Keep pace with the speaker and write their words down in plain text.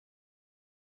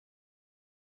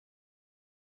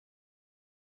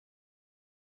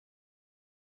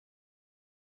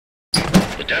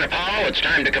Lieutenant Powell, it's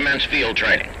time to commence field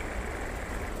training.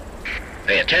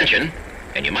 Pay attention,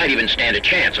 and you might even stand a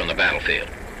chance on the battlefield.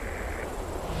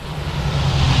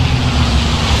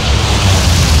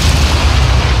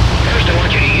 First, I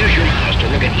want you to use your mouse to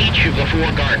look at each of the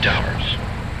 4 guard towers.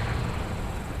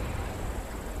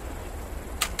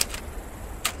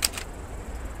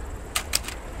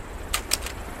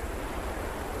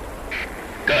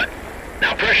 Good.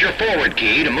 Now press your forward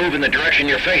key to move in the direction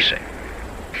you're facing.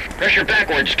 Press your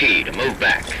backwards key to move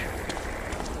back.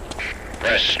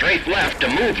 Press strafe left to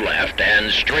move left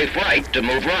and strafe right to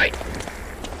move right.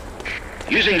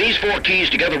 Using these 4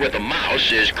 keys together with the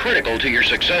mouse is critical to your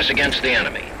success against the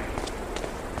enemy.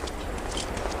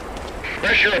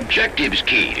 Press your objectives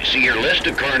key to see your list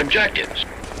of current objectives.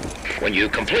 When you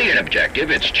complete an objective,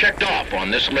 it's checked off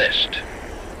on this list.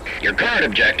 Your current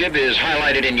objective is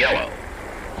highlighted in yellow.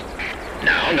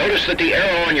 Now, notice that the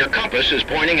arrow on your compass is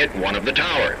pointing at one of the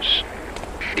towers.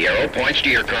 The arrow points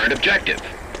to your current objective.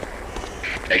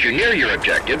 As you near your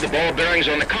objective, the ball bearings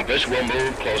on the compass will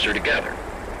move closer together.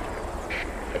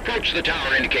 Approach the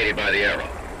tower indicated by the arrow.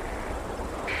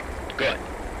 Good.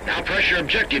 Now press your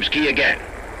objectives key again.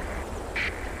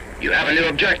 You have a new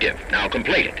objective. Now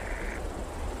complete it.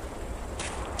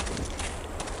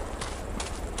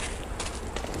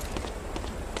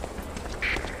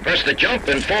 Press the jump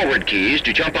and forward keys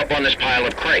to jump up on this pile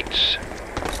of crates.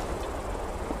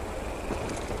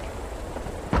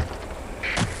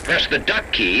 Press the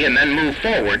duck key and then move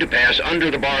forward to pass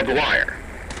under the barbed wire.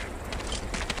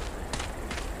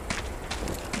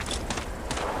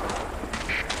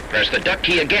 Press the duck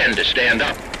key again to stand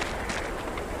up.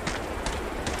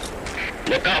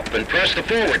 Look up and press the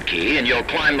forward key and you'll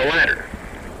climb the ladder.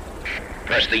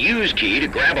 Press the use key to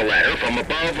grab a ladder from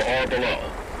above or below.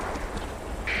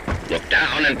 Look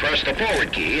down and press the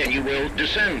forward key and you will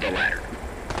descend the ladder.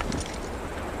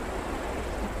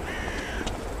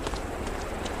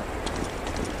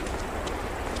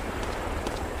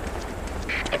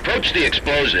 Approach the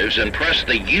explosives and press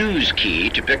the use key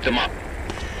to pick them up.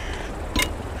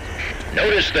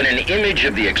 Notice that an image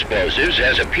of the explosives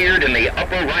has appeared in the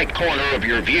upper right corner of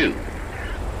your view.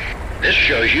 This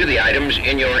shows you the items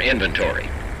in your inventory.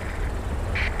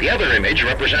 The other image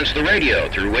represents the radio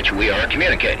through which we are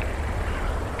communicating.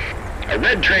 A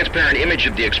red transparent image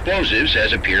of the explosives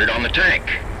has appeared on the tank.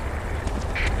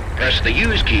 Press the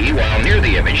use key while near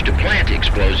the image to plant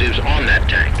explosives on that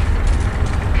tank.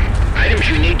 Items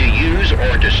you need to use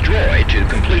or destroy to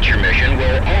complete your mission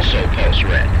will also pulse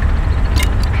red.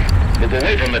 Move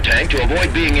away from the tank to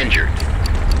avoid being injured.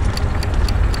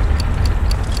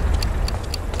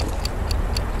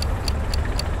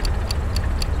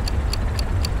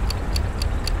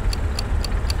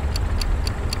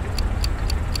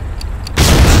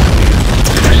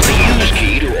 Press the use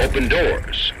key to open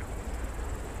doors.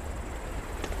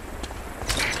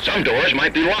 Some doors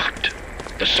might be locked.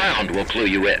 The sound will clue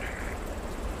you in.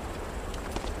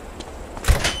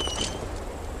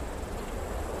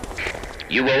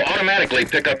 You will automatically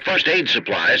pick up first aid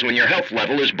supplies when your health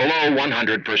level is below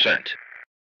 100%.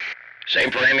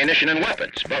 Same for ammunition and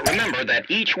weapons, but remember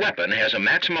that each weapon has a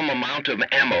maximum amount of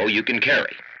ammo you can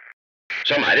carry.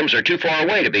 Some items are too far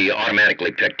away to be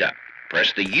automatically picked up.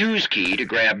 Press the use key to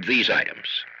grab these items.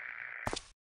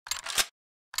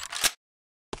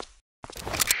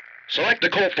 Select the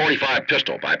Colt 45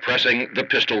 pistol by pressing the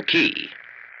pistol key.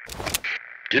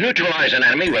 To neutralize an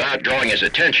enemy without drawing his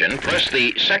attention, press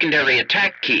the secondary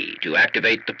attack key to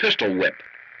activate the pistol whip.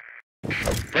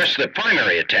 Press the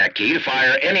primary attack key to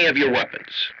fire any of your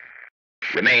weapons.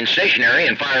 Remain stationary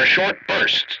and fire short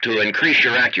bursts to increase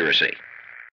your accuracy.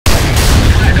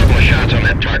 Try a couple of shots on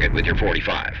that target with your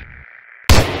 45.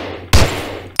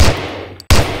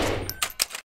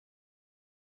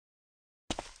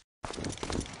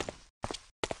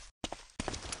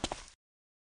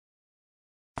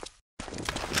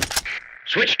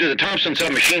 Switch to the Thompson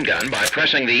submachine gun by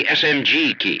pressing the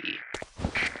SMG key.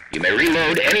 You may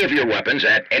reload any of your weapons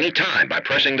at any time by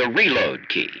pressing the reload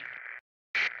key.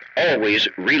 Always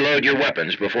reload your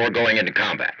weapons before going into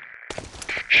combat.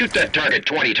 Shoot that target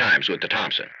 20 times with the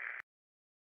Thompson.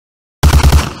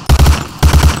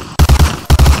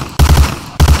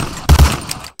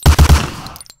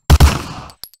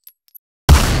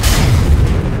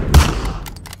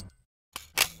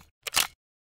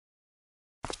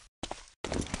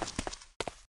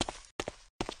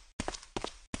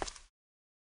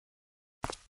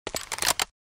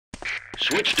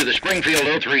 Switch to the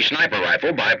Springfield 03 sniper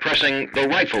rifle by pressing the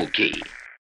rifle key.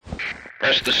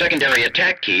 Press the secondary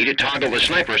attack key to toggle the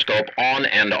sniper scope on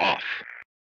and off.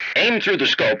 Aim through the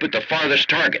scope at the farthest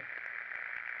target.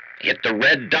 Hit the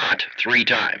red dot 3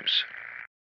 times.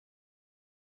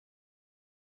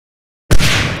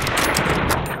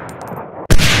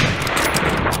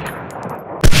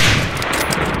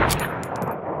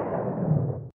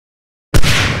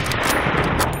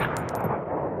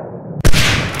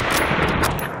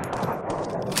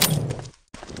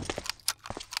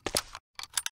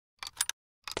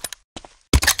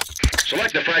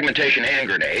 Select the fragmentation hand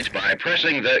grenades by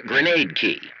pressing the grenade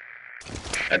key.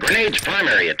 A grenade's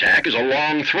primary attack is a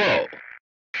long throw.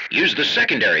 Use the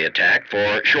secondary attack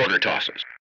for shorter tosses.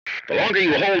 The longer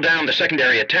you hold down the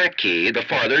secondary attack key, the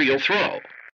farther you'll throw.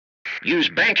 Use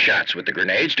bank shots with the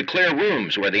grenades to clear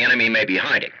rooms where the enemy may be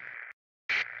hiding.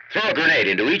 Throw a grenade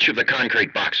into each of the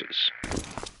concrete boxes.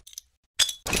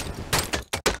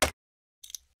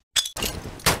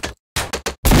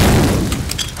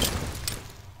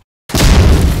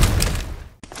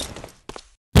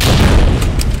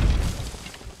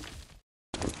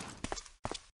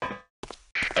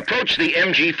 Approach the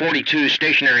MG42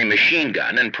 stationary machine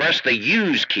gun and press the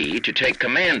Use key to take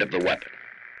command of the weapon.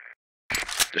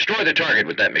 Destroy the target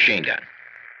with that machine gun.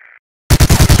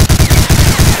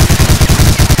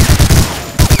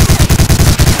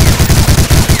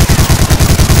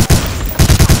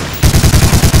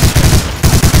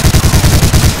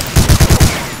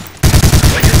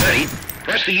 When you're ready,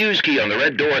 press the Use key on the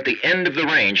red door at the end of the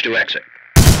range to exit.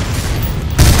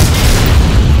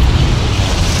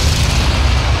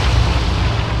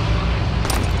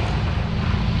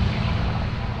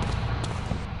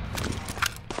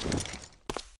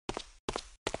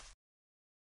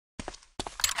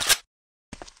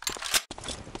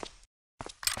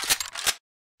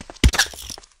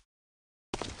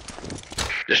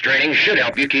 This training should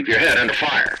help you keep your head under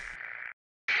fire.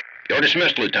 You're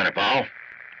dismissed, Lieutenant Powell.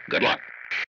 Good luck.